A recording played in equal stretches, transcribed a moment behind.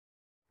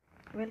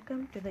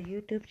Welcome to the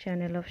YouTube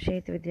channel of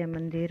Shet Vidya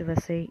Mandir,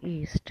 Vasai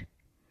East.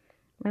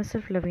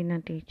 Myself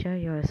Philomena teacher,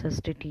 your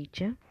S.st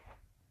teacher.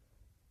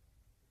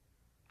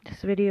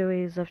 This video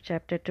is of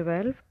chapter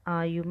 12,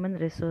 Our Human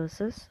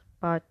Resources,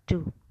 part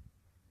 2.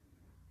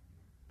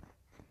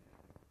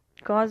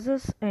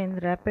 Causes in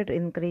rapid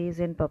increase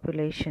in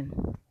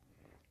population.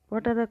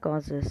 What are the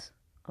causes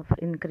of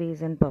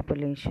increase in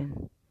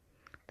population?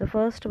 The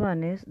first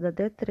one is the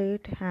death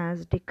rate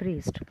has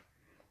decreased,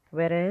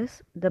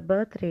 whereas the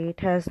birth rate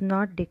has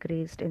not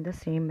decreased in the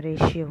same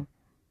ratio.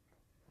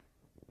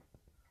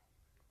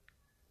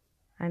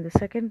 And the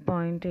second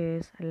point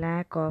is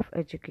lack of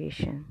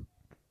education.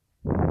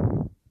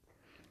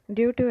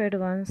 Due to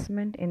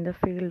advancement in the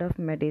field of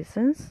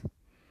medicines,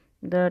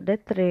 the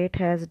death rate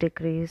has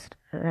decreased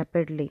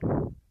rapidly,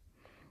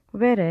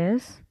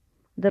 whereas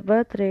the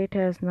birth rate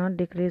has not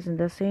decreased in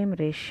the same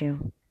ratio.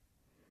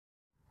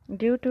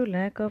 Due to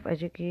lack of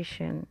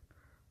education,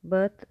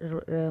 birth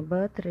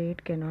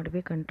rate cannot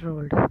be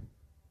controlled.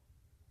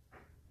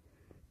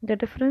 The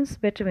difference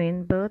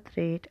between birth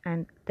rate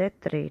and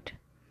death rate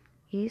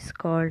is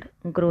called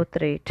growth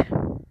rate.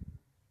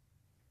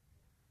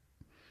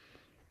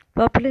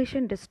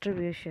 Population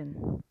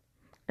distribution.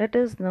 Let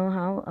us know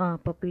how our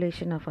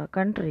population of our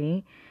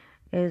country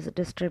is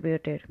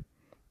distributed.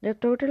 The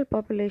total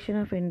population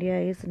of India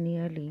is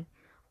nearly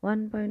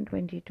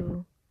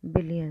 1.22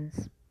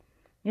 billions.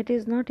 It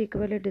is not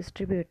equally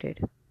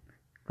distributed.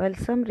 While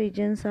some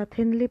regions are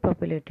thinly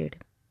populated,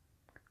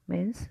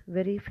 means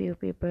very few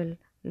people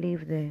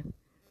live there.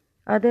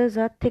 Others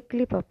are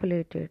thickly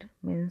populated,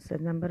 means the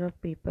number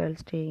of people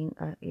staying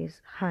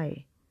is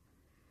high.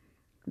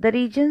 The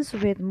regions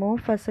with more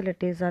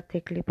facilities are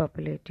thickly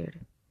populated.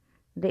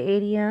 The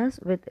areas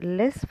with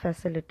less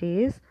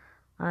facilities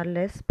are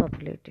less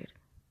populated.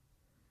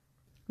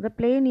 The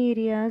plain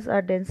areas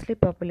are densely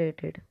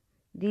populated.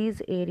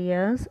 These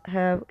areas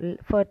have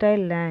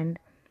fertile land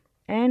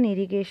and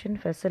irrigation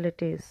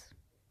facilities.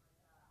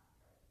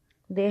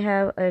 They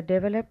have a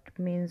developed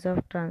means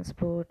of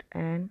transport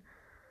and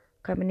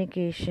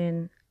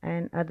communication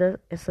and other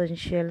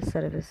essential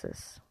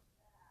services.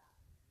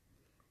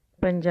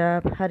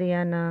 Punjab,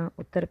 Haryana,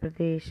 Uttar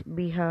Pradesh,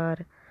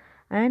 Bihar,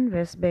 and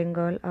West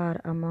Bengal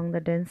are among the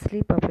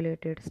densely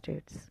populated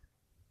states.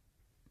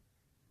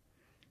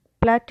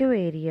 Plateau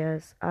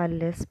areas are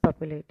less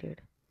populated.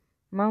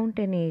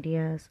 Mountain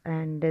areas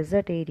and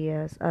desert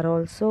areas are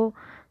also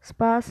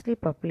sparsely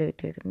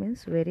populated,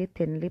 means very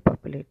thinly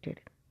populated.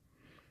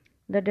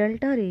 The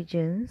delta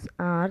regions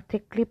are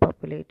thickly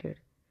populated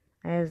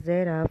as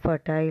there are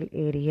fertile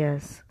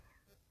areas.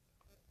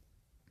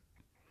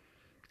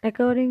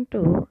 According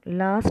to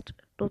last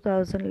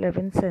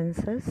 2011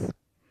 census,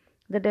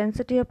 the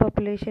density of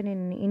population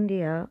in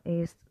India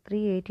is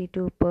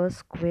 382 per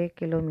square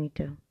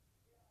kilometer.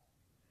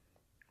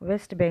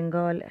 West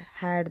Bengal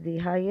had the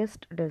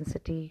highest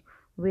density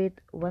with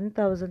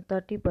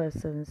 1030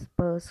 persons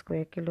per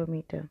square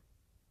kilometer.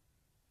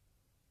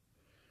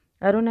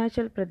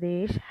 Arunachal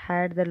Pradesh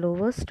had the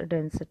lowest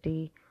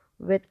density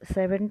with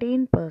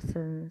 17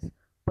 persons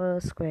per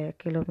square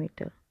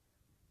kilometer.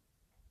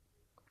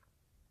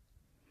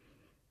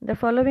 The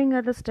following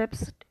are the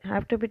steps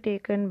have to be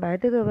taken by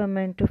the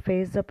government to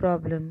face the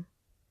problem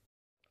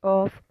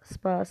of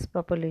sparse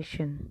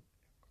population.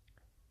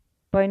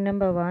 Point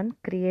number 1,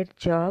 create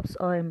jobs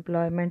or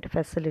employment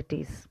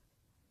facilities.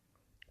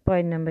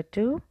 Point number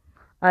 2,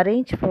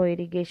 arrange for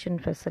irrigation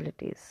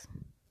facilities.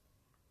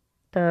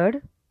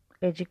 Third,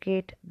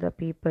 educate the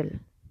people.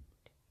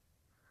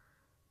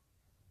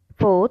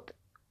 Fourth,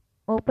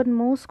 open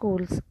more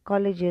schools,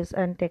 colleges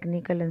and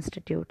technical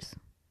institutes.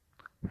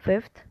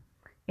 Fifth,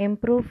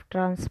 improve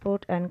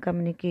transport and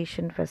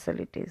communication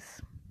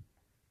facilities.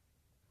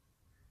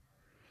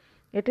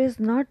 It is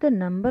not the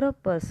number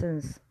of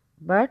persons,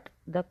 but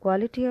the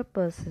quality of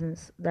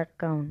persons that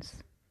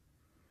counts.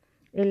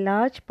 A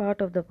large part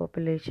of the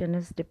population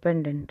is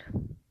dependent.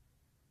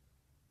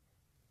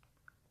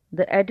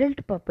 The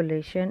adult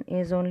population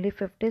is only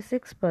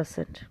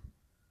 56%,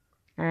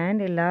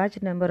 and a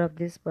large number of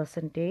this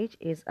percentage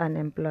is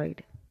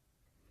unemployed.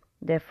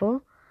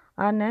 Therefore,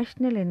 our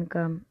national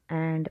income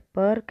and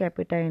per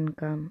capita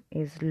income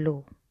is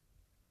low.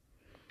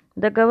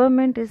 The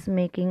government is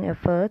making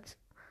efforts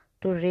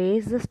to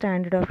raise the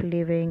standard of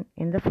living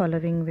in the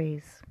following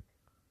ways.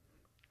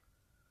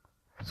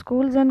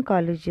 Schools and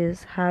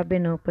colleges have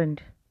been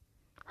opened.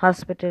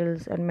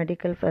 Hospitals and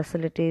medical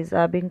facilities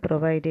are being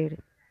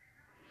provided.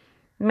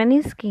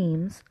 Many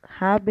schemes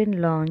have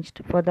been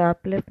launched for the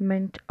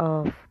upliftment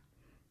of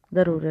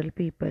the rural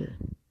people.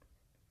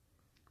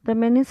 The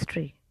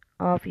Ministry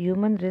of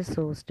Human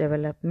Resource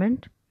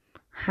Development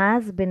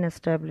has been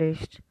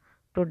established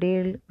to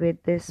deal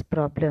with this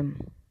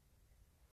problem.